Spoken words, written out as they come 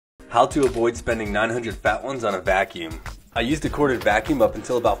How to avoid spending 900 fat ones on a vacuum. I used a corded vacuum up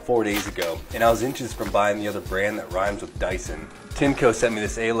until about 4 days ago, and I was inches from buying the other brand that rhymes with Dyson. Tineco sent me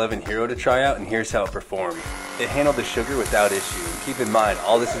this A11 Hero to try out, and here's how it performed. It handled the sugar without issue, and keep in mind,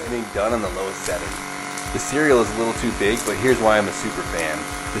 all this is being done on the lowest setting. The cereal is a little too big, but here's why I'm a super fan.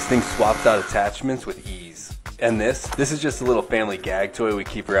 This thing swaps out attachments with ease. And this is just a little family gag toy we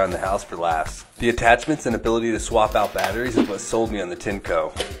keep around the house for laughs. The attachments and ability to swap out batteries is what sold me on the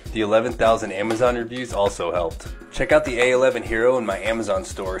Tineco. The 11,000 Amazon reviews also helped. Check out the A11 Hero in my Amazon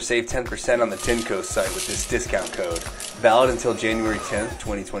store. Save 10% on the Tineco site with this discount code. Valid until January 10th,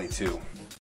 2022.